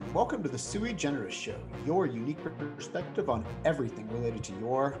Welcome to the Sui Generis Show, your unique perspective on everything related to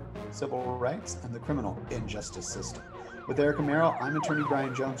your civil rights and the criminal injustice system. With Erica Merrill, I'm attorney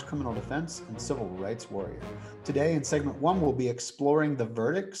Brian Jones, criminal defense and civil rights warrior. Today in segment 1, we'll be exploring the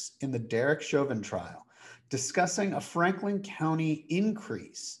verdicts in the Derek Chauvin trial, discussing a Franklin County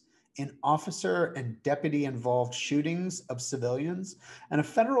increase in officer and deputy involved shootings of civilians, and a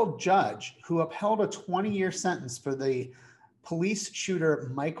federal judge who upheld a 20-year sentence for the police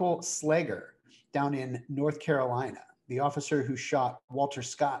shooter Michael Slager down in North Carolina, the officer who shot Walter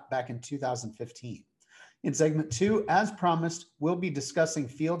Scott back in 2015. In segment 2, as promised, we'll be discussing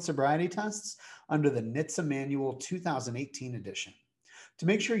field sobriety tests under the NHTSA Manual 2018 edition. To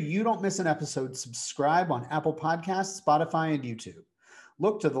make sure you don't miss an episode, subscribe on Apple Podcasts, Spotify, and YouTube.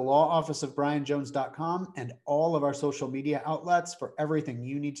 Look to the law office of brianjones.com and all of our social media outlets for everything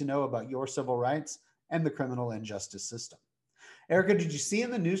you need to know about your civil rights and the criminal injustice system. Erica, did you see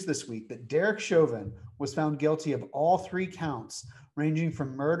in the news this week that Derek Chauvin was found guilty of all 3 counts, ranging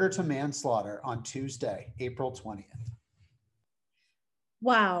from murder to manslaughter, on Tuesday, April 20th?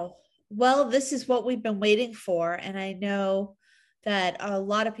 Wow. Well, this is what we've been waiting for. And I know that a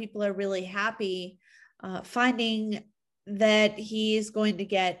lot of people are really happy finding that he is going to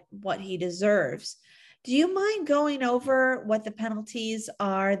get what he deserves. Do you mind going over what the penalties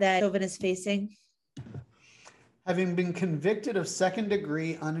are that Chauvin is facing? Having been convicted of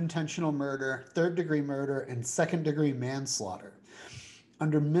second-degree unintentional murder, third-degree murder, and second-degree manslaughter,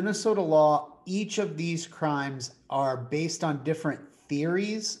 under Minnesota law, each of these crimes are based on different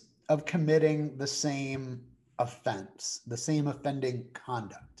theories of committing the same offense, the same offending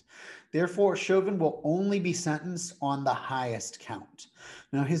conduct. Therefore, Chauvin will only be sentenced on the highest count.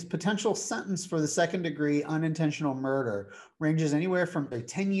 Now, his potential sentence for the second-degree unintentional murder ranges anywhere from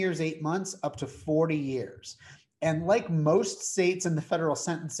 10 years, 8 months, up to 40 years. And like most states in the federal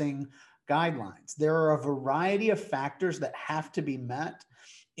sentencing guidelines, there are a variety of factors that have to be met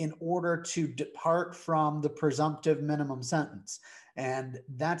in order to depart from the presumptive minimum sentence. And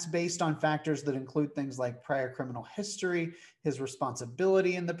that's based on factors that include things like prior criminal history, his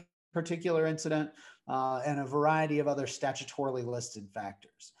responsibility in the particular incident, and a variety of other statutorily listed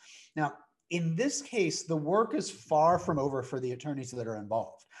factors. Now, in this case, the work is far from over for the attorneys that are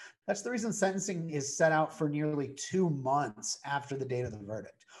involved. That's the reason sentencing is set out for nearly 2 months after the date of the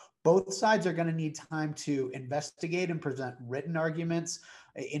verdict. Both sides are going to need time to investigate and present written arguments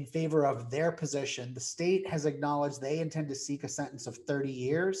in favor of their position. The state has acknowledged they intend to seek a sentence of 30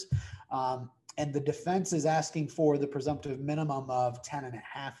 years, and the defense is asking for the presumptive minimum of 10 and a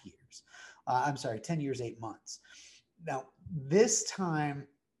half years. 10 years, 8 months. Now, this time,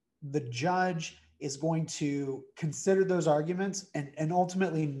 the judge is going to consider those arguments and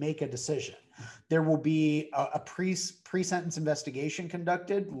ultimately make a decision. There will be a pre-sentence investigation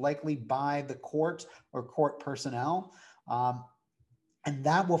conducted, likely by the court or court personnel, and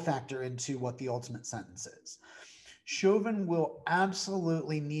that will factor into what the ultimate sentence is. Chauvin will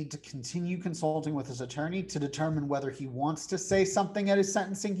absolutely need to continue consulting with his attorney to determine whether he wants to say something at his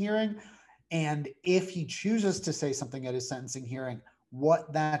sentencing hearing, and if he chooses to say something at his sentencing hearing,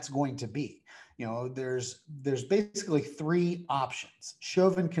 what that's going to be. You know, there's basically 3 options.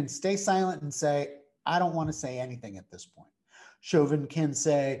 Chauvin can stay silent and say, I don't want to say anything at this point. Chauvin can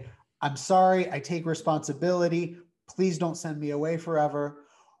say, I'm sorry, I take responsibility. Please don't send me away forever.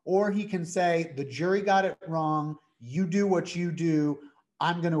 Or he can say, the jury got it wrong. You do what you do.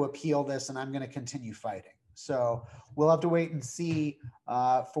 I'm going to appeal this and I'm going to continue fighting. So we'll have to wait and see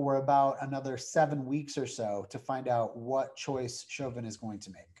for about another 7 weeks or so to find out what choice Chauvin is going to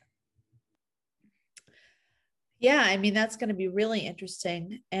make. Yeah, I mean, that's going to be really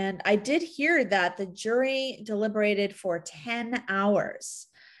interesting. And I did hear that the jury deliberated for 10 hours.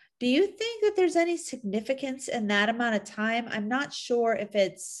 Do you think that there's any significance in that amount of time? I'm not sure if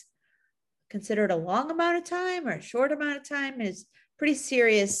it's considered a long amount of time or a short amount of time. It's pretty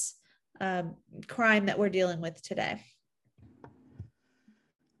serious crime that we're dealing with today.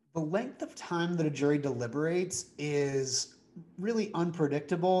 The length of time that a jury deliberates is really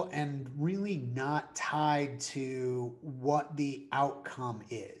unpredictable and really not tied to what the outcome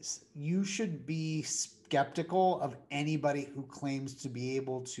is. You should be skeptical of anybody who claims to be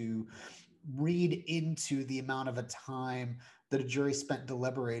able to read into the amount of a time that a jury spent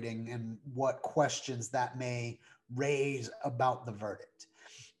deliberating and what questions that may raise about the verdict.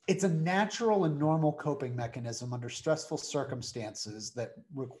 It's a natural and normal coping mechanism under stressful circumstances that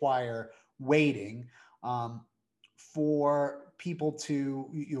require waiting for people to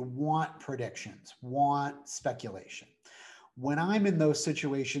want predictions, want speculation. When I'm in those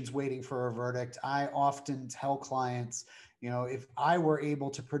situations waiting for a verdict, I often tell clients If I were able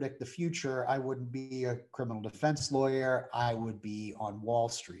to predict the future, I wouldn't be a criminal defense lawyer. I would be on Wall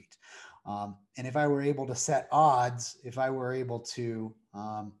Street. And if I were able to set odds, if I were able to,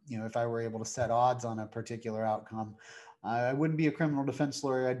 if I were able to set odds on a particular outcome, I wouldn't be a criminal defense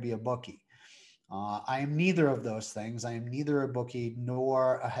lawyer. I'd be a bookie. I am neither of those things. I am neither a bookie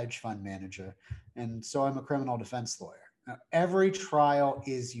nor a hedge fund manager. And so I'm a criminal defense lawyer. Now, every trial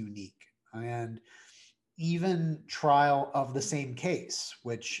is unique. And even trial of the same case,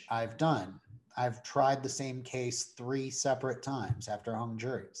 which I've done. I've tried the same case 3 separate times after hung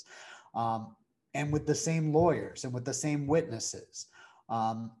juries, and with the same lawyers and with the same witnesses.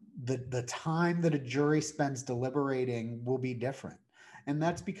 The time that a jury spends deliberating will be different. And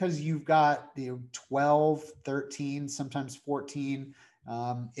that's because you've got 12, 13, sometimes 14.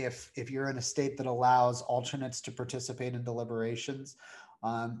 If you're in a state that allows alternates to participate in deliberations,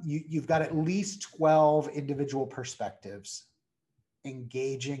 you've got at least 12 individual perspectives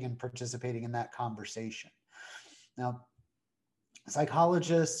engaging and participating in that conversation. Now,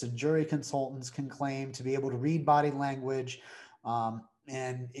 psychologists and jury consultants can claim to be able to read body language.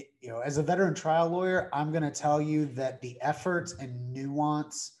 As a veteran trial lawyer, I'm going to tell you that the efforts and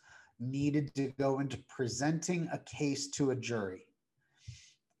nuance needed to go into presenting a case to a jury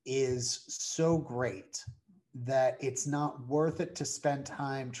is so great that it's not worth it to spend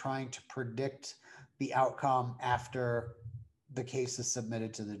time trying to predict the outcome after the case is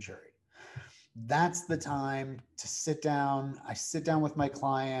submitted to the jury. That's the time to sit down. I sit down with my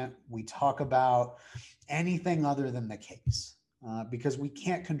client. We talk about anything other than the case because we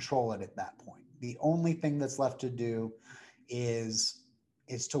can't control it at that point. The only thing that's left to do is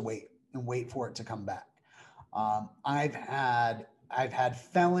to wait for it to come back. I've had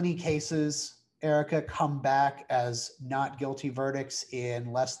felony cases, Erica, come back as not guilty verdicts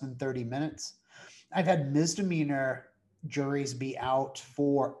in less than 30 minutes. I've had misdemeanor juries be out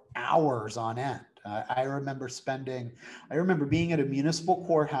for hours on end. I remember being at a municipal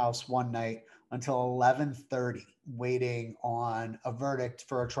courthouse one night until 11:30, waiting on a verdict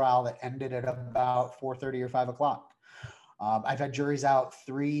for a trial that ended at about 4:30 or 5 o'clock. I've had juries out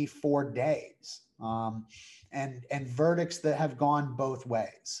 3-4 days, and verdicts that have gone both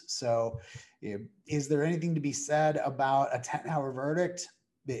ways. So is there anything to be said about a 10-hour verdict?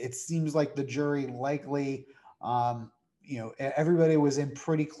 It seems like the jury likely, everybody was in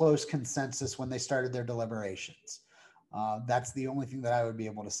pretty close consensus when they started their deliberations. That's the only thing that I would be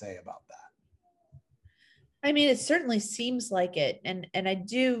able to say about that. I mean, it certainly seems like it. And I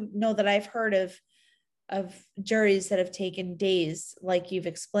do know that I've heard of juries that have taken days, like you've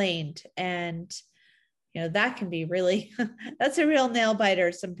explained. And, that can be really, that's a real nail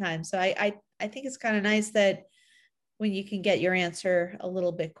biter sometimes. So I think it's kind of nice that when you can get your answer a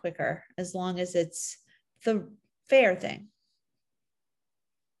little bit quicker, as long as it's the fair thing.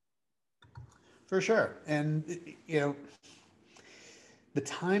 For sure. And, the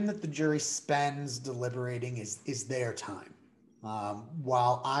time that the jury spends deliberating is their time.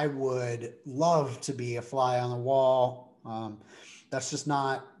 While I would love to be a fly on the wall, that's just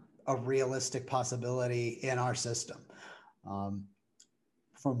not a realistic possibility in our system.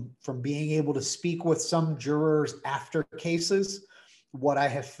 From being able to speak with some jurors after cases, what I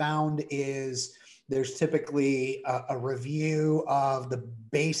have found is there's typically a review of the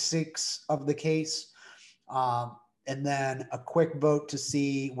basics of the case, and then a quick vote to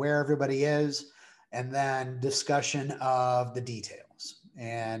see where everybody is, and then discussion of the details.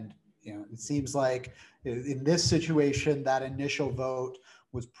 And it seems like in this situation, that initial vote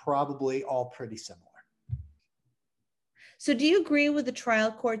was probably all pretty similar. So do you agree with the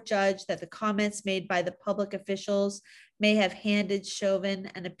trial court judge that the comments made by the public officials may have handed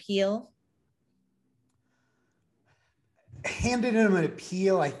Chauvin an appeal? Handed him an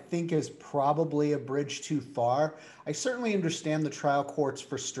appeal, I think, is probably a bridge too far. I certainly understand the trial court's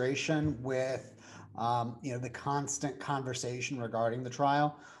frustration with, the constant conversation regarding the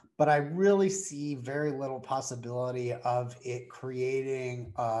trial, but I really see very little possibility of it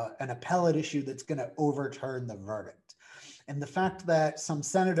creating an appellate issue that's going to overturn the verdict. And the fact that some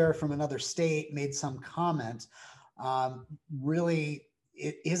senator from another state made some comment really,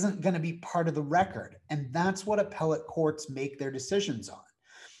 it isn't going to be part of the record. And that's what appellate courts make their decisions on.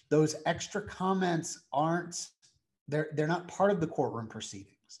 Those extra comments they're not part of the courtroom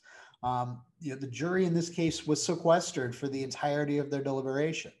proceedings. The jury in this case was sequestered for the entirety of their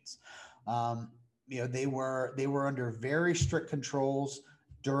deliberations. They were under very strict controls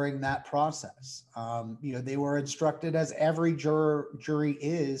during that process. They were instructed, as every jury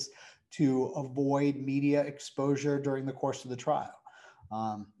is, to avoid media exposure during the course of the trial.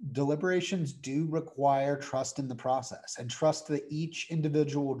 Deliberations do require trust in the process and trust that each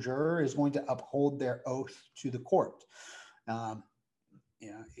individual juror is going to uphold their oath to the court. Um,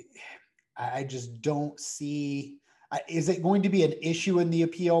 you know, I just don't see, is it going to be an issue in the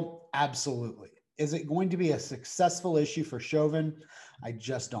appeal? Absolutely. Is it going to be a successful issue for Chauvin? I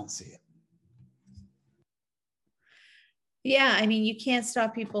just don't see it. Yeah, I mean, you can't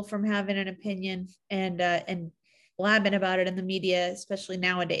stop people from having an opinion and blabbing about it in the media, especially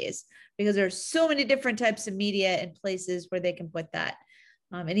nowadays, because there's so many different types of media and places where they can put that.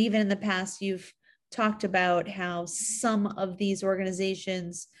 And even in the past, you've talked about how some of these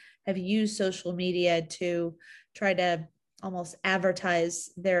organizations have used social media to try to almost advertise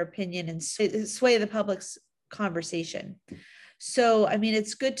their opinion and sway the public's conversation. So, I mean,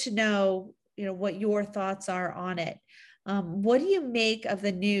 it's good to know, what your thoughts are on it. What do you make of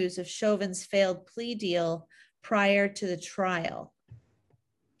the news of Chauvin's failed plea deal prior to the trial?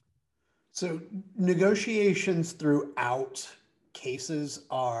 So negotiations throughout cases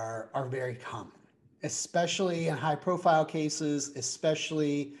are very common, especially in high profile cases,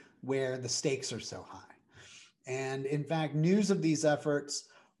 especially where the stakes are so high. And in fact, news of these efforts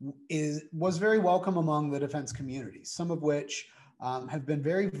was very welcome among the defense community, some of which have been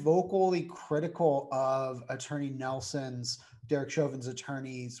very vocally critical of Attorney Nelson's, Derek Chauvin's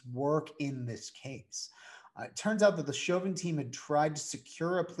attorney's work in this case. It turns out that the Chauvin team had tried to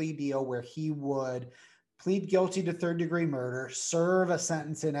secure a plea deal where he would plead guilty to third-degree murder, serve a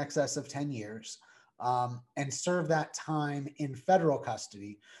sentence in excess of 10 years, and serve that time in federal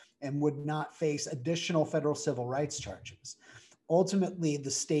custody and would not face additional federal civil rights charges. Ultimately,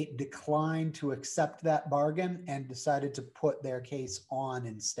 the state declined to accept that bargain and decided to put their case on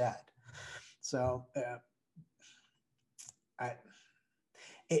instead. So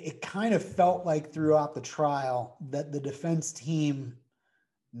it kind of felt like throughout the trial that the defense team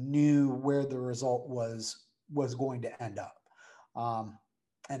knew where the result was going to end up.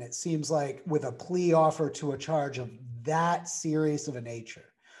 And it seems like with a plea offer to a charge of that serious of a nature,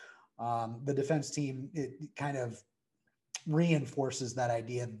 the defense team, it kind of reinforces that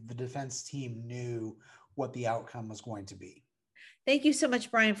idea. The defense team knew what the outcome was going to be. Thank you so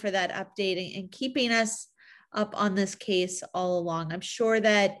much, Brian, for that updating and keeping us up on this case all along. I'm sure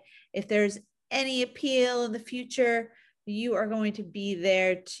that if there's any appeal in the future, you are going to be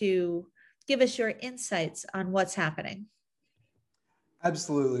there to give us your insights on what's happening.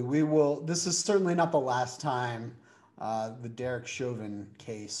 Absolutely. We will. This is certainly not the last time the Derek Chauvin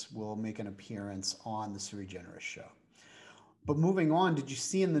case will make an appearance on the Sui Generis show. But moving on, did you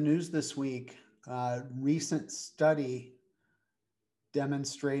see in the news this week recent study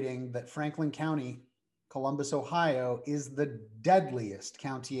demonstrating that Franklin County, Columbus, Ohio, is the deadliest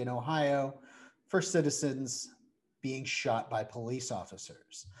county in Ohio for citizens being shot by police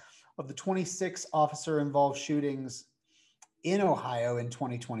officers. Of the 26 officer-involved shootings in Ohio in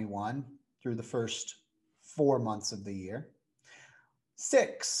 2021 through the first 4 months of the year,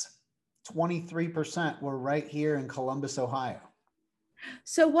 23% were right here in Columbus, Ohio.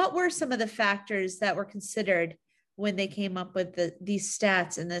 So what were some of the factors that were considered when they came up with these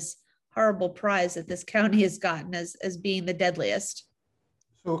stats and this horrible prize that this county has gotten as being the deadliest?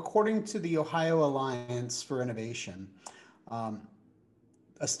 So according to the Ohio Alliance for Innovation,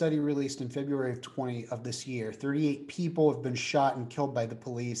 a study released in February of this year, 38 people have been shot and killed by the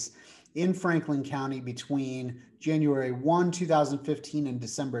police in Franklin County between January 1, 2015 and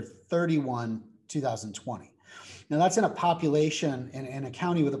December 31, 2020. Now that's in a population, in a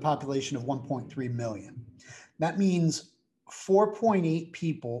county with a population of 1.3 million. That means 4.8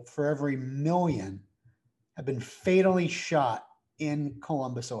 people for every million have been fatally shot in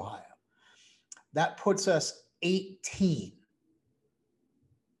Columbus, Ohio. That puts us 18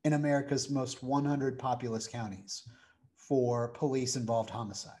 in America's most 100 populous counties for police-involved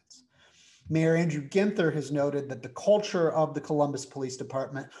homicides. Mayor Andrew Ginther has noted that the culture of the Columbus Police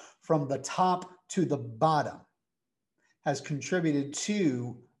Department from the top to the bottom has contributed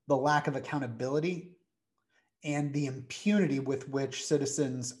to the lack of accountability and the impunity with which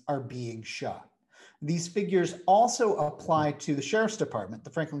citizens are being shot. These figures also apply to the Sheriff's Department, the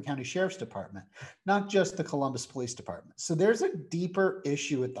Franklin County Sheriff's Department, not just the Columbus Police Department. So there's a deeper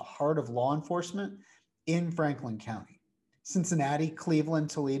issue at the heart of law enforcement in Franklin County. Cincinnati, Cleveland,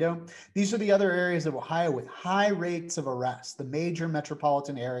 Toledo, these are the other areas of Ohio with high rates of arrest, the major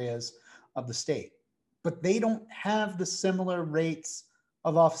metropolitan areas of the state. But they don't have the similar rates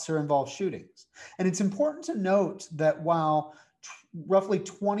of officer-involved shootings. And it's important to note that while roughly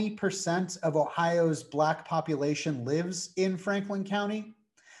 20% of Ohio's Black population lives in Franklin County,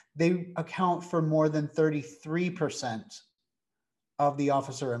 they account for more than 33% of the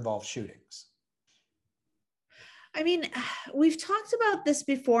officer-involved shootings. I mean, we've talked about this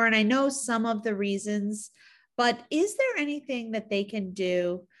before, and I know some of the reasons, but is there anything that they can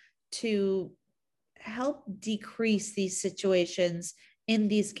do to help decrease these situations in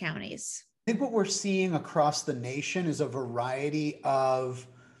these counties? I think what we're seeing across the nation is a variety of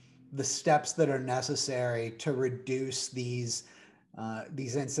the steps that are necessary to reduce these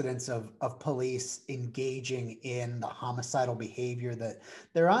incidents of police engaging in the homicidal behavior that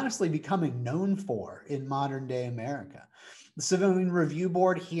they're honestly becoming known for in modern day America. The Civilian Review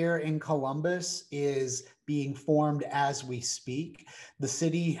Board here in Columbus is being formed as we speak. The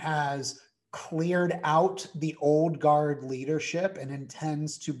city has cleared out the old guard leadership and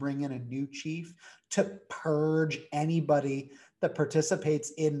intends to bring in a new chief to purge anybody that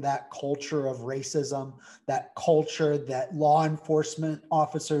participates in that culture of racism, that culture that law enforcement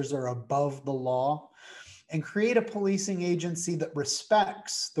officers are above the law, and create a policing agency that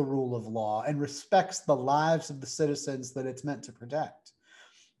respects the rule of law and respects the lives of the citizens that it's meant to protect.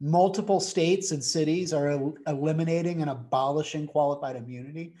 Multiple states and cities are eliminating and abolishing qualified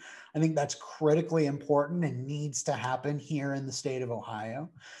immunity. I think that's critically important and needs to happen here in the state of Ohio.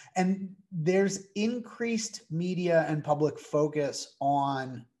 And there's increased media and public focus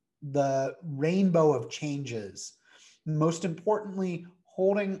on the rainbow of changes, most importantly,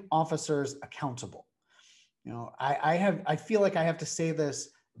 holding officers accountable. You know, I feel like I have to say this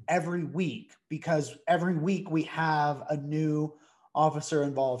every week because every week we have a new officer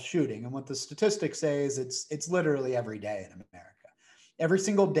involved shooting. And what the statistics say is it's literally every day in America. Every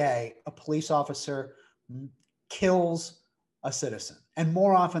single day, a police officer kills a citizen. And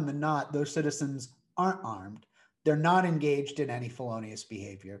more often than not, those citizens aren't armed. They're not engaged in any felonious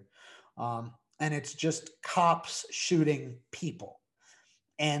behavior. And it's just cops shooting people.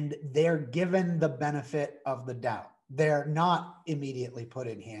 And they're given the benefit of the doubt. They're not immediately put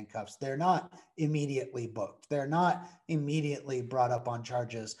in handcuffs. They're not immediately booked. They're not immediately brought up on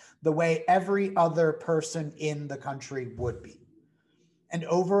charges the way every other person in the country would be. And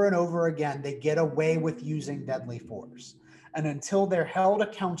over again, they get away with using deadly force. And until they're held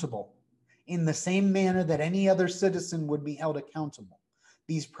accountable in the same manner that any other citizen would be held accountable,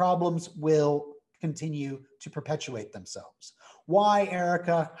 these problems will continue to perpetuate themselves. Why,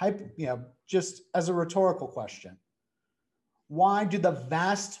 Erica? Just as a rhetorical question, why do the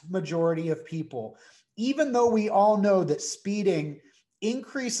vast majority of people, even though we all know that speeding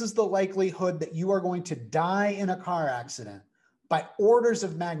increases the likelihood that you are going to die in a car accident by orders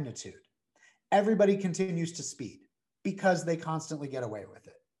of magnitude, everybody continues to speed because they constantly get away with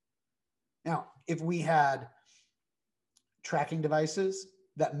it? Now, if we had tracking devices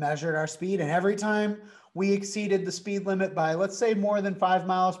that measured our speed, and every time we exceeded the speed limit by, let's say, more than 5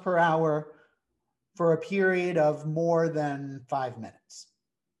 miles per hour for a period of more than 5 minutes,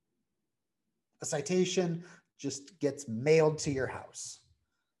 a citation just gets mailed to your house.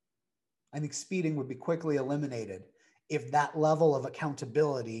 I think speeding would be quickly eliminated if that level of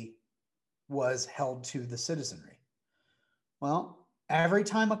accountability was held to the citizenry. Well, every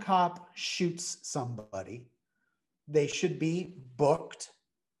time a cop shoots somebody, they should be booked.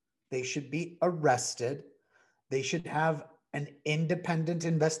 They should be arrested. They should have an independent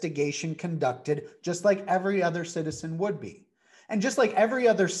investigation conducted, just like every other citizen would be. And just like every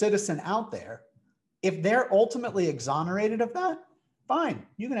other citizen out there, if they're ultimately exonerated of that, fine,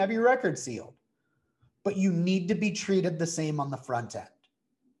 you can have your record sealed. But you need to be treated the same on the front end.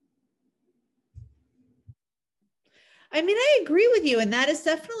 I mean, I agree with you. And that is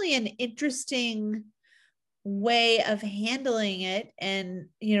definitely an interesting way of handling it. And,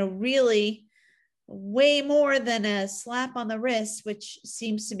 really way more than a slap on the wrist, which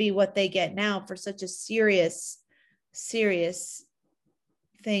seems to be what they get now for such a serious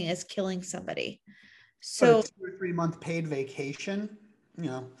thing as killing somebody. So a 2 or 3 month paid vacation,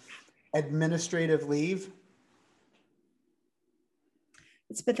 administrative leave.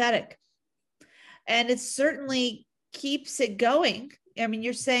 It's pathetic. And it certainly keeps it going. I mean,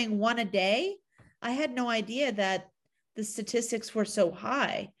 you're saying one a day. I had no idea that the statistics were so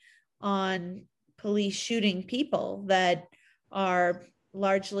high on police shooting people that are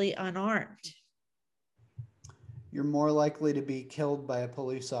largely unarmed. You're more likely to be killed by a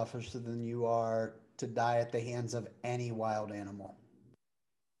police officer than you are to die at the hands of any wild animal.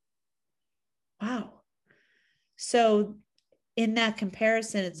 Wow. So in that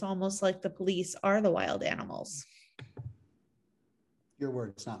comparison, it's almost like the police are the wild animals. Your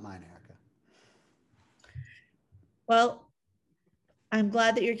words, not mine, Erica. Well, I'm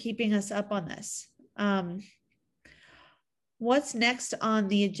glad that you're keeping us up on this. What's next on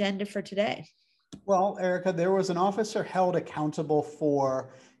the agenda for today? Well, Erica, there was an officer held accountable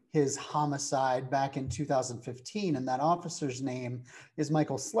for his homicide back in 2015, and that officer's name is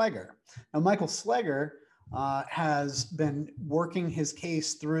Michael Slager. Now, Michael Slager has been working his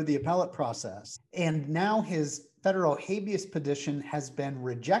case through the appellate process, and now his federal habeas petition has been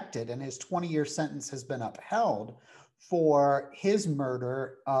rejected, and his 20-year sentence has been upheld for his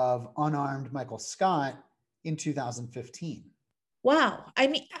murder of unarmed Michael Scott in 2015. Wow. I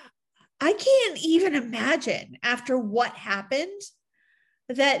mean, I can't even imagine after what happened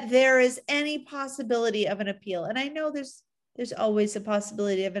that there is any possibility of an appeal. And I know there's always a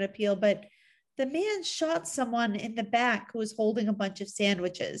possibility of an appeal, but the man shot someone in the back who was holding a bunch of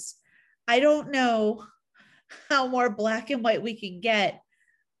sandwiches. I don't know how more black and white we can get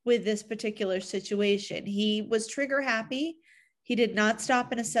with this particular situation. He was trigger happy. He did not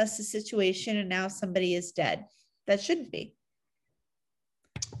stop and assess the situation, and now somebody is dead. That shouldn't be.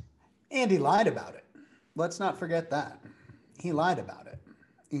 And he lied about it. Let's not forget that. He lied about it.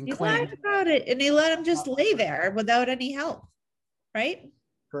 He lied about it, and he let him just lay there without any help, right?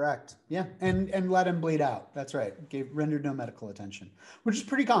 Correct. Yeah, and let him bleed out. That's right. Rendered no medical attention, which is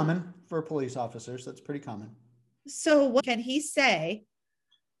pretty common for police officers. That's pretty common. So what can he say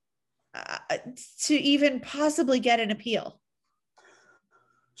to even possibly get an appeal?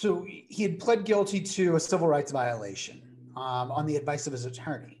 So he had pled guilty to a civil rights violation on the advice of his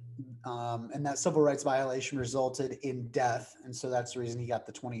attorney. And that civil rights violation resulted in death. And so that's the reason he got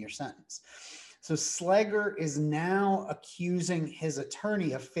the 20-year sentence. So Slager is now accusing his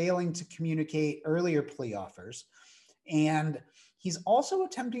attorney of failing to communicate earlier plea offers. And he's also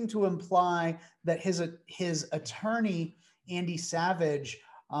attempting to imply that his attorney, Andy Savage,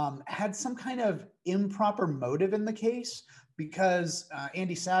 had some kind of improper motive in the case, because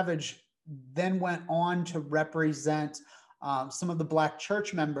Andy Savage then went on to represent some of the Black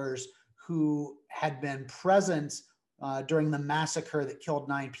church members who had been present during the massacre that killed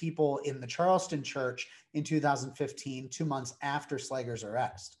 9 people in the Charleston church in 2015, 2 months after Slager's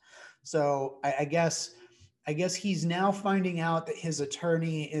arrest. So I guess he's now finding out that his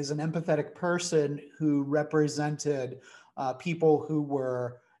attorney is an empathetic person who represented people who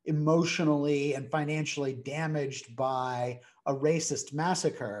were emotionally and financially damaged by a racist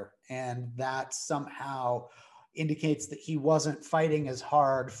massacre, and that somehow indicates that he wasn't fighting as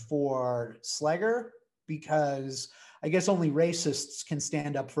hard for Slager, because I guess only racists can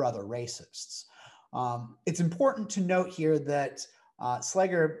stand up for other racists. It's important to note here that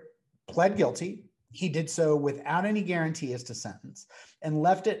Slager pled guilty. He did so without any guarantee as to sentence, and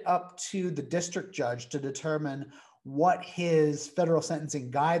left it up to the district judge to determine what his federal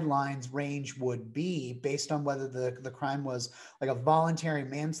sentencing guidelines range would be based on whether the crime was like a voluntary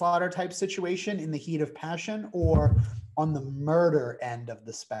manslaughter type situation in the heat of passion or on the murder end of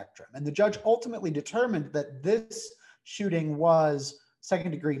the spectrum. And the judge ultimately determined that this shooting was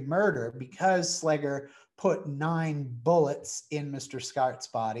second-degree murder because Slager put 9 bullets in Mr. Scott's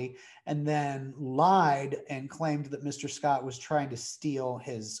body and then lied and claimed that Mr. Scott was trying to steal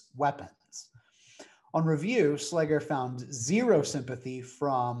his weapons. On review, Slager found 0 sympathy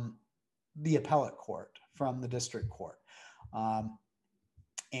from the appellate court, from the district court,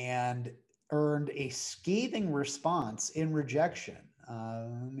 and earned a scathing response in rejection.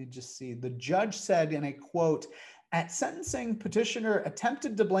 Let me just see. The judge said in a quote, "At sentencing, petitioner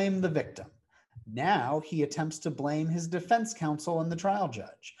attempted to blame the victim. Now he attempts to blame his defense counsel and the trial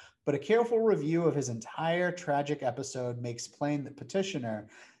judge. But a careful review of his entire tragic episode makes plain that petitioner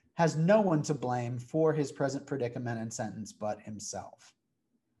has no one to blame for his present predicament and sentence but himself."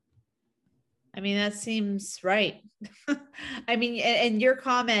 I mean, that seems right. I mean, and your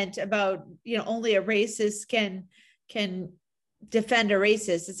comment about, only a racist can defend a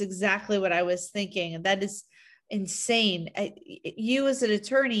racist is exactly what I was thinking. And that is insane. You as an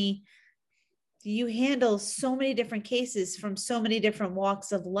attorney, you handle so many different cases from so many different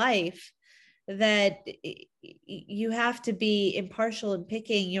walks of life that you have to be impartial in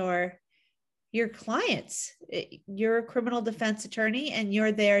picking your clients. You're a criminal defense attorney and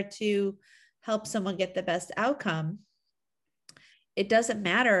you're there to help someone get the best outcome. It doesn't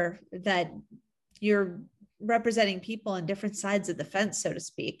matter that you're representing people on different sides of the fence, so to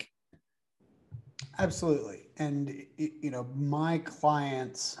speak. Absolutely. And, my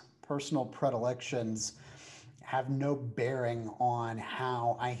clients' personal predilections have no bearing on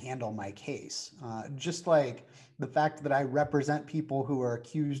how I handle my case. Just like the fact that I represent people who are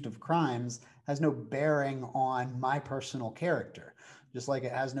accused of crimes has no bearing on my personal character. Just like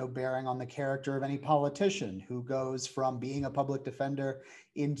it has no bearing on the character of any politician who goes from being a public defender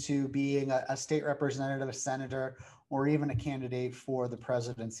into being a state representative, a senator, or even a candidate for the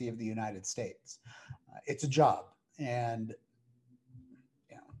presidency of the United States. It's a job. And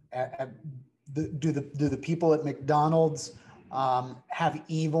you know, do the people at McDonald's have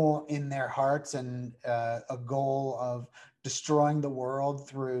evil in their hearts and a goal of destroying the world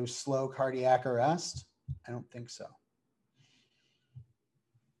through slow cardiac arrest? I don't think so.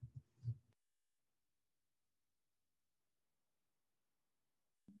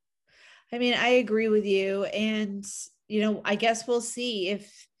 I mean, I agree with you. And, I guess we'll see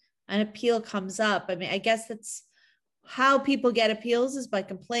if an appeal comes up. I mean, I guess that's how people get appeals, is by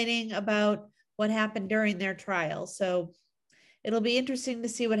complaining about what happened during their trial. So it'll be interesting to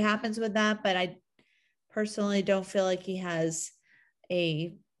see what happens with that. But I personally don't feel like he has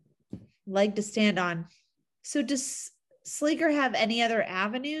a leg to stand on. So does Slager have any other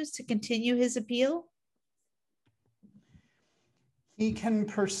avenues to continue his appeal? He can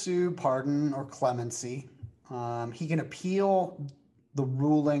pursue pardon or clemency. He can appeal the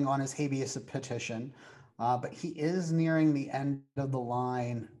ruling on his habeas petition, but he is nearing the end of the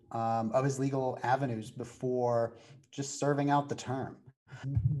line of his legal avenues before just serving out the term.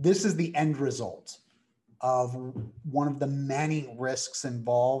 This is the end result of one of the many risks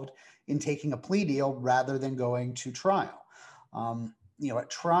involved in taking a plea deal rather than going to trial. At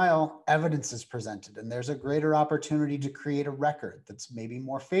trial, evidence is presented, and there's a greater opportunity to create a record that's maybe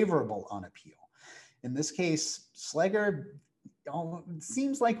more favorable on appeal. In this case, Slager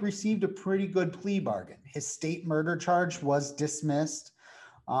seems like received a pretty good plea bargain. His state murder charge was dismissed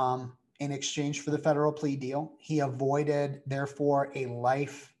in exchange for the federal plea deal. He avoided, therefore, a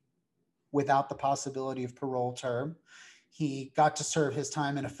life without the possibility of parole term. He got to serve his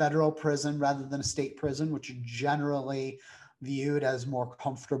time in a federal prison rather than a state prison, which are generally viewed as more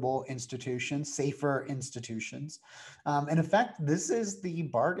comfortable institutions, safer institutions. And in fact, this is the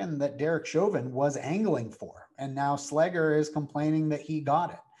bargain that Derek Chauvin was angling for. And now Slager is complaining that he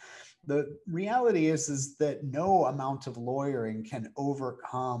got it. The reality is that no amount of lawyering can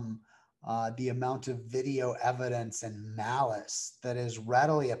overcome the amount of video evidence and malice that is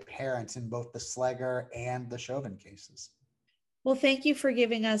readily apparent in both the Slager and the Chauvin cases. Well, thank you for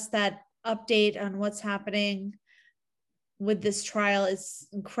giving us that update on what's happening with this trial. It's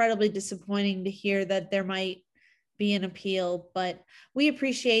incredibly disappointing to hear that there might be an appeal, but we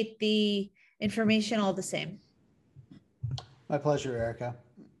appreciate the information all the same. My pleasure, Erica.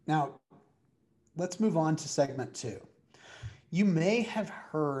 Now, let's move on to segment 2. You may have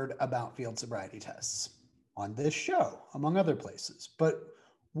heard about field sobriety tests on this show, among other places, but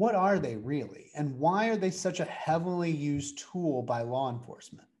what are they really? And why are they such a heavily used tool by law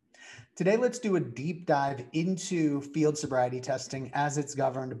enforcement? Today, let's do a deep dive into field sobriety testing as it's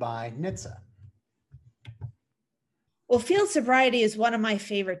governed by NHTSA. Well, field sobriety is one of my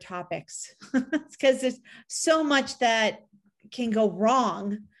favorite topics because there's so much that can go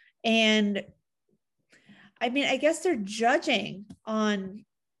wrong. And I mean, I guess they're judging on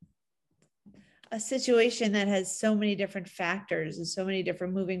a situation that has so many different factors and so many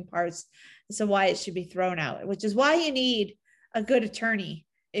different moving parts. So why it should be thrown out, which is why you need a good attorney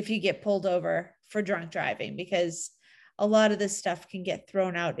if you get pulled over for drunk driving, because a lot of this stuff can get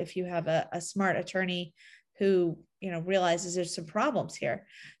thrown out if you have a smart attorney who, realizes there's some problems here.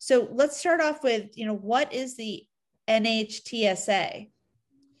 So let's start off with, what is the NHTSA?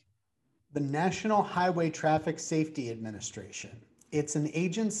 The National Highway Traffic Safety Administration. It's an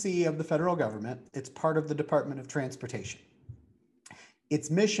agency of the federal government. It's part of the Department of Transportation. Its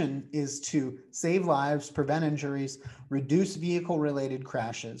mission is to save lives, prevent injuries, reduce vehicle-related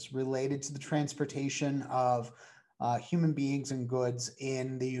crashes related to the transportation of human beings and goods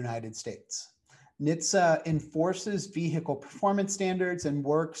in the United States. NHTSA enforces vehicle performance standards and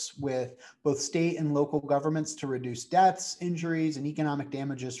works with both state and local governments to reduce deaths, injuries, and economic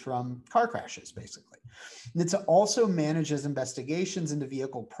damages from car crashes, basically. NHTSA also manages investigations into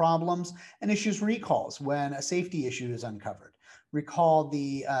vehicle problems and issues recalls when a safety issue is uncovered. Recall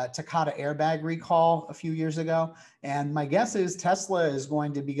the Takata airbag recall a few years ago. And my guess is Tesla is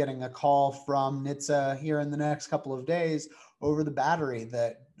going to be getting a call from NHTSA here in the next couple of days over the battery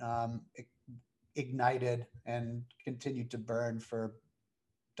that ignited and continued to burn for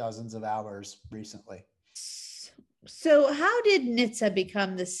dozens of hours recently. So how did NHTSA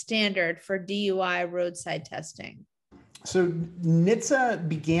become the standard for DUI roadside testing? So NHTSA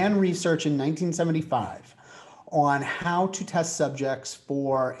began research in 1975 on how to test subjects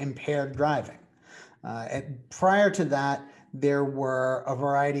for impaired driving. Prior to that, there were a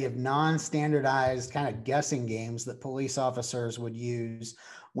variety of non-standardized kind of guessing games that police officers would use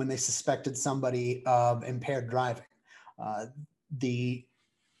when they suspected somebody of impaired driving. The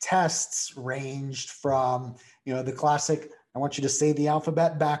tests ranged from, the classic, I want you to say the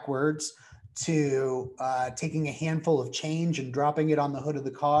alphabet backwards, to taking a handful of change and dropping it on the hood of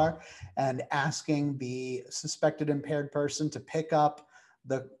the car and asking the suspected impaired person to pick up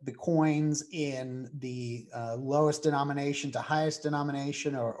the coins in the lowest denomination to highest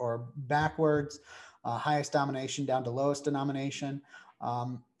denomination, or backwards, highest denomination down to lowest denomination.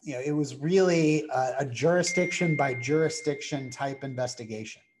 It was really a jurisdiction by jurisdiction type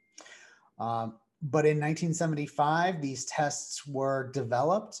investigation. But in 1975, these tests were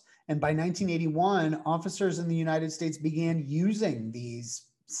developed. And by 1981, officers in the United States began using these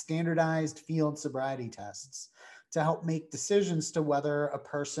standardized field sobriety tests to help make decisions to whether a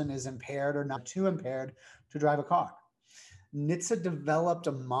person is impaired or not too impaired to drive a car. NHTSA developed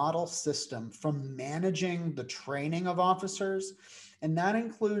a model system for managing the training of officers, and that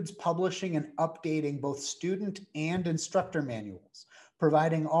includes publishing and updating both student and instructor manuals,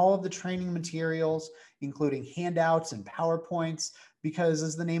 providing all of the training materials, including handouts and PowerPoints, because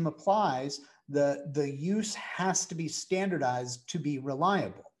as the name applies, the use has to be standardized to be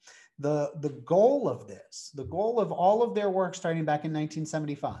reliable. The goal of this, the goal of all of their work starting back in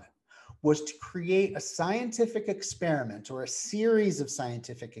 1975, was to create a scientific experiment or a series of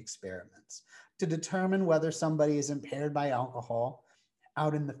scientific experiments to determine whether somebody is impaired by alcohol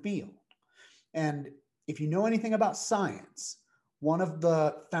out in the field. And if you know anything about science, one of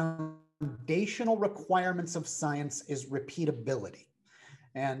the foundational requirements of science is repeatability.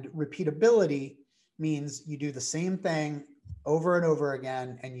 And repeatability means you do the same thing over and over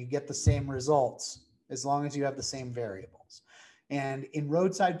again and you get the same results as long as you have the same variables. And in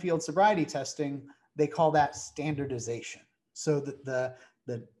roadside field sobriety testing, they call that standardization. So that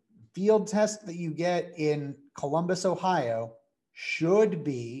the field test that you get in Columbus, Ohio should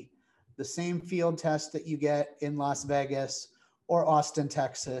be the same field test that you get in Las Vegas or Austin,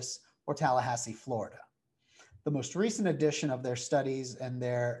 Texas, or Tallahassee, Florida. The most recent edition of their studies and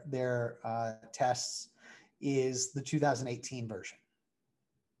their tests is the 2018 version.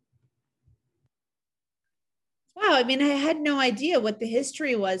 Wow, I mean, I had no idea what the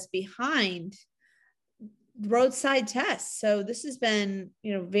history was behind roadside tests. So this has been,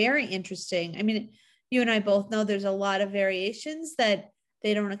 very interesting. I mean, you and I both know there's a lot of variations that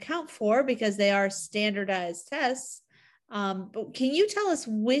they don't account for because they are standardized tests. But can you tell us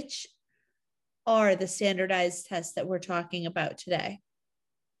which are the standardized tests that we're talking about today?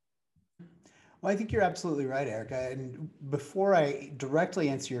 Well, I think you're absolutely right, Erica. And before I directly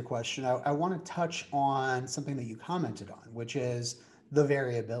answer your question, I want to touch on something that you commented on, which is the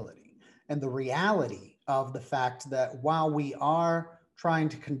variability and the reality of the fact that while we are trying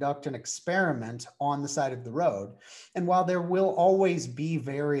to conduct an experiment on the side of the road, and while there will always be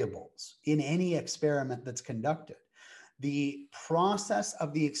variables in any experiment that's conducted, the process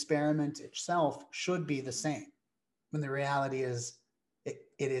of the experiment itself should be the same. When the reality is,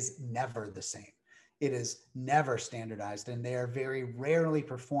 it is never the same. It is never standardized, and they are very rarely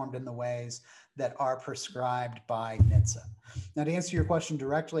performed in the ways that are prescribed by NHTSA. Now, to answer your question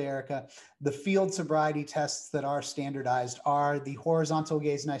directly, Erica, the field sobriety tests that are standardized are the horizontal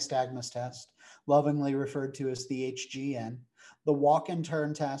gaze nystagmus test, lovingly referred to as the HGN, the walk and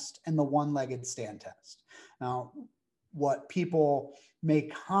turn test, and the one-legged stand test. Now, what people may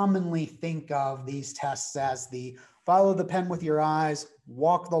commonly think of these tests as the follow the pen with your eyes,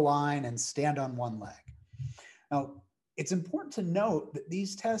 walk the line, and stand on one leg. Now, it's important to note that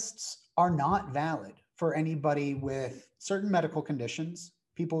these tests are not valid for anybody with certain medical conditions,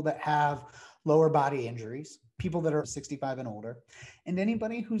 people that have lower body injuries, people that are 65 and older, and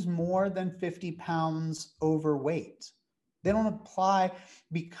anybody who's more than 50 pounds overweight. They don't apply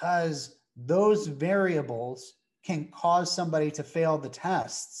because those variables can cause somebody to fail the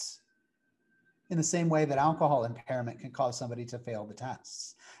tests in the same way that alcohol impairment can cause somebody to fail the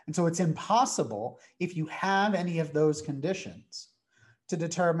tests. And so it's impossible, if you have any of those conditions, to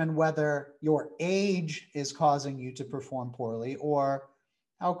determine whether your age is causing you to perform poorly or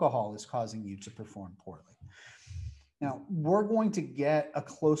alcohol is causing you to perform poorly. Now, we're going to get a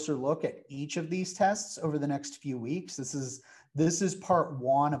closer look at each of these tests over the next few weeks. This is part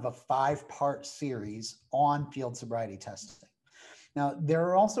one of a 5-part series on field sobriety testing. Now, there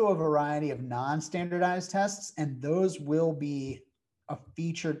are also a variety of non-standardized tests, and those will be a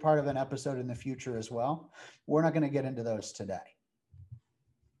featured part of an episode in the future as well. We're not going to get into those today.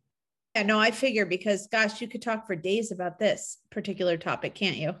 Yeah, no, I figure because, gosh, you could talk for days about this particular topic,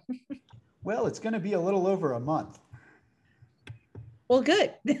 can't you? Well, it's going to be a little over a month. Well,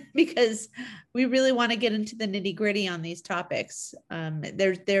 good, because we really want to get into the nitty-gritty on these topics.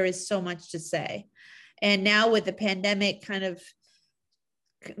 There is so much to say. And now with the pandemic kind of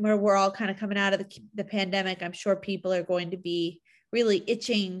where we're all kind of coming out of the pandemic, I'm sure people are going to be really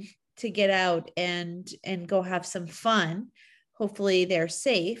itching to get out and go have some fun. Hopefully they're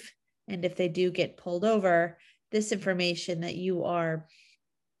safe. And if they do get pulled over, this information that you are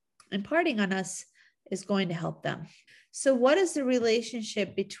imparting on us is going to help them. So what is the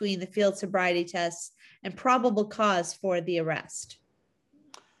relationship between the field sobriety tests and probable cause for the arrest?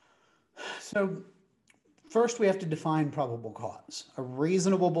 So first, we have to define probable cause, a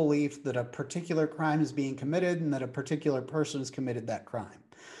reasonable belief that a particular crime is being committed and that a particular person has committed that crime.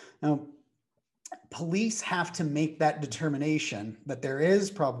 Now, police have to make that determination that there is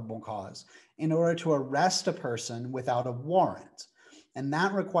probable cause in order to arrest a person without a warrant. And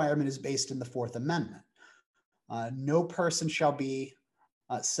that requirement is based in the Fourth Amendment. No person shall be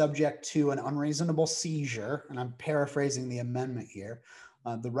subject to an unreasonable seizure, and I'm paraphrasing the amendment here.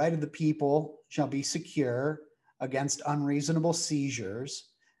 The right of the people shall be secure against unreasonable seizures,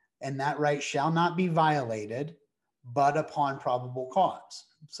 and that right shall not be violated, but upon probable cause.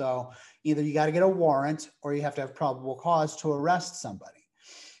 So either you got to get a warrant or you have to have probable cause to arrest somebody.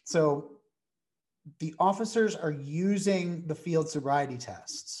 So the officers are using the field sobriety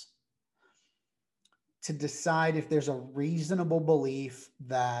tests to decide if there's a reasonable belief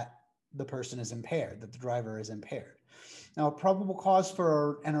that the person is impaired, that the driver is impaired. Now, a probable cause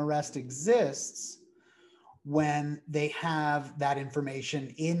for an arrest exists when they have that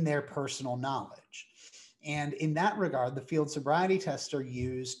information in their personal knowledge. And in that regard, the field sobriety tests are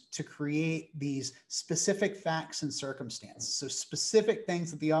used to create these specific facts and circumstances. So specific things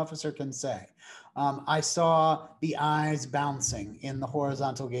that the officer can say. I saw the eyes bouncing in the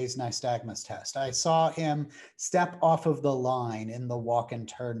horizontal gaze nystagmus test. I saw him step off of the line in the walk and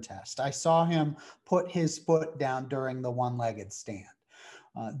turn test. I saw him put his foot down during the one-legged stand.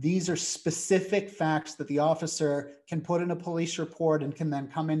 These are specific facts that the officer can put in a police report and can then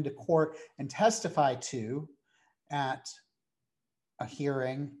come into court and testify to at a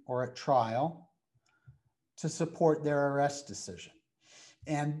hearing or at trial to support their arrest decision.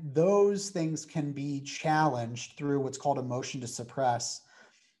 And those things can be challenged through what's called a motion to suppress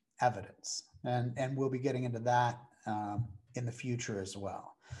evidence. And we'll be getting into that in the future as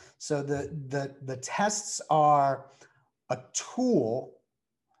well. So the tests are a tool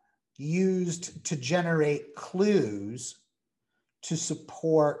used to generate clues to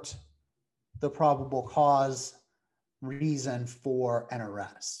support the probable cause reason for an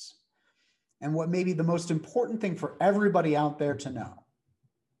arrest. And what may be the most important thing for everybody out there to know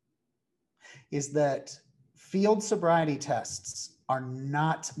is that field sobriety tests are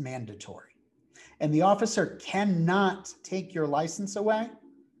not mandatory. And the officer cannot take your license away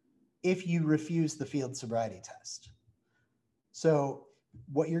if you refuse the field sobriety test. So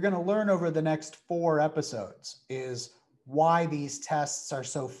what you're going to learn over the next 4 episodes is why these tests are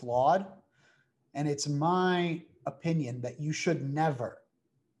so flawed. And it's my opinion that you should never,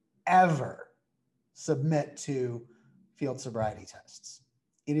 ever submit to field sobriety tests.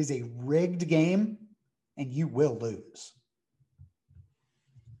 It is a rigged game and you will lose.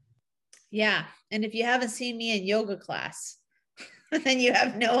 Yeah. And if you haven't seen me in yoga class, then you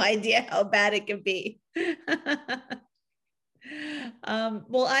have no idea how bad it can be.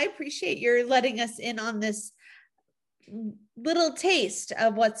 Well, I appreciate your letting us in on this little taste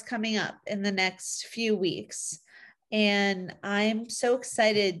of what's coming up in the next few weeks. And I'm so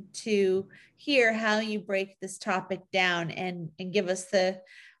excited to hear how you break this topic down and give us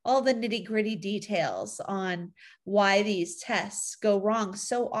all the nitty gritty details on why these tests go wrong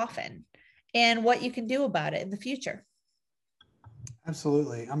so often and what you can do about it in the future.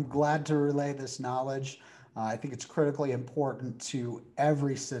 Absolutely. I'm glad to relay this knowledge. I think it's critically important to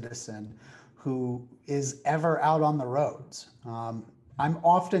every citizen who is ever out on the roads. I'm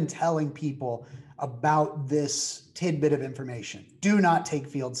often telling people about this tidbit of information. Do not take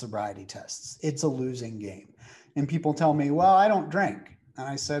field sobriety tests. It's a losing game. And people tell me, well, I don't drink. And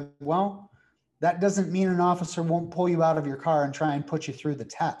I said, well, that doesn't mean an officer won't pull you out of your car and try and put you through the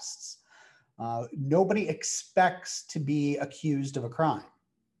tests. Nobody expects to be accused of a crime,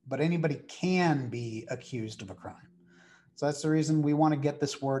 but anybody can be accused of a crime. So that's the reason we want to get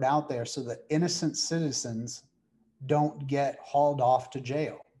this word out there so that innocent citizens don't get hauled off to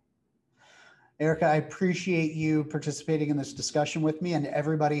jail. Erica, I appreciate you participating in this discussion with me, and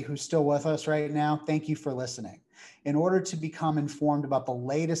everybody who's still with us right now, thank you for listening. In order to become informed about the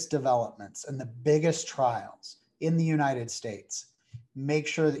latest developments and the biggest trials in the United States, make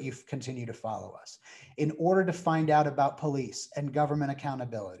sure that you continue to follow us. In order to find out about police and government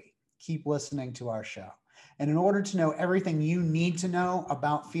accountability, keep listening to our show. And in order to know everything you need to know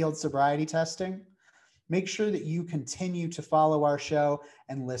about field sobriety testing, Make sure that you continue to follow our show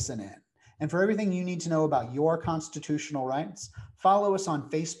and listen in. And for everything you need to know about your constitutional rights, follow us on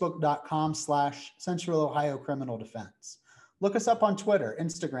facebook.com/Central Ohio Criminal Defense. Look us up on Twitter,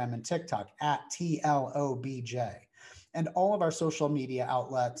 Instagram, and TikTok at TLOBJ, and all of our social media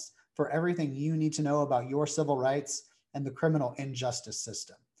outlets for everything you need to know about your civil rights and the criminal injustice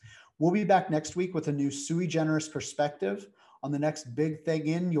system. We'll be back next week with a new sui generis perspective on the next big thing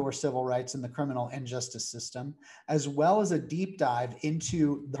in your civil rights and the criminal injustice system, as well as a deep dive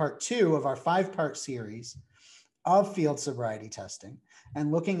into part 2 of our 5-part series of field sobriety testing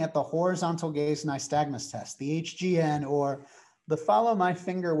and looking at the horizontal gaze nystagmus test, the HGN, or the follow my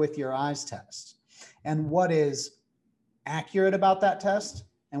finger with your eyes test, and what is accurate about that test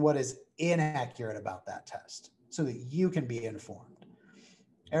and what is inaccurate about that test so that you can be informed.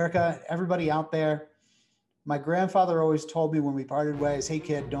 Erica, everybody out there, my grandfather always told me when we parted ways, hey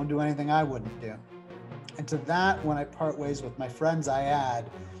kid, don't do anything I wouldn't do. And to that, when I part ways with my friends, I add,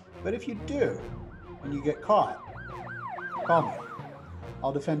 but if you do, when you get caught, call me.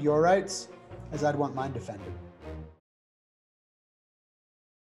 I'll defend your rights as I'd want mine defended.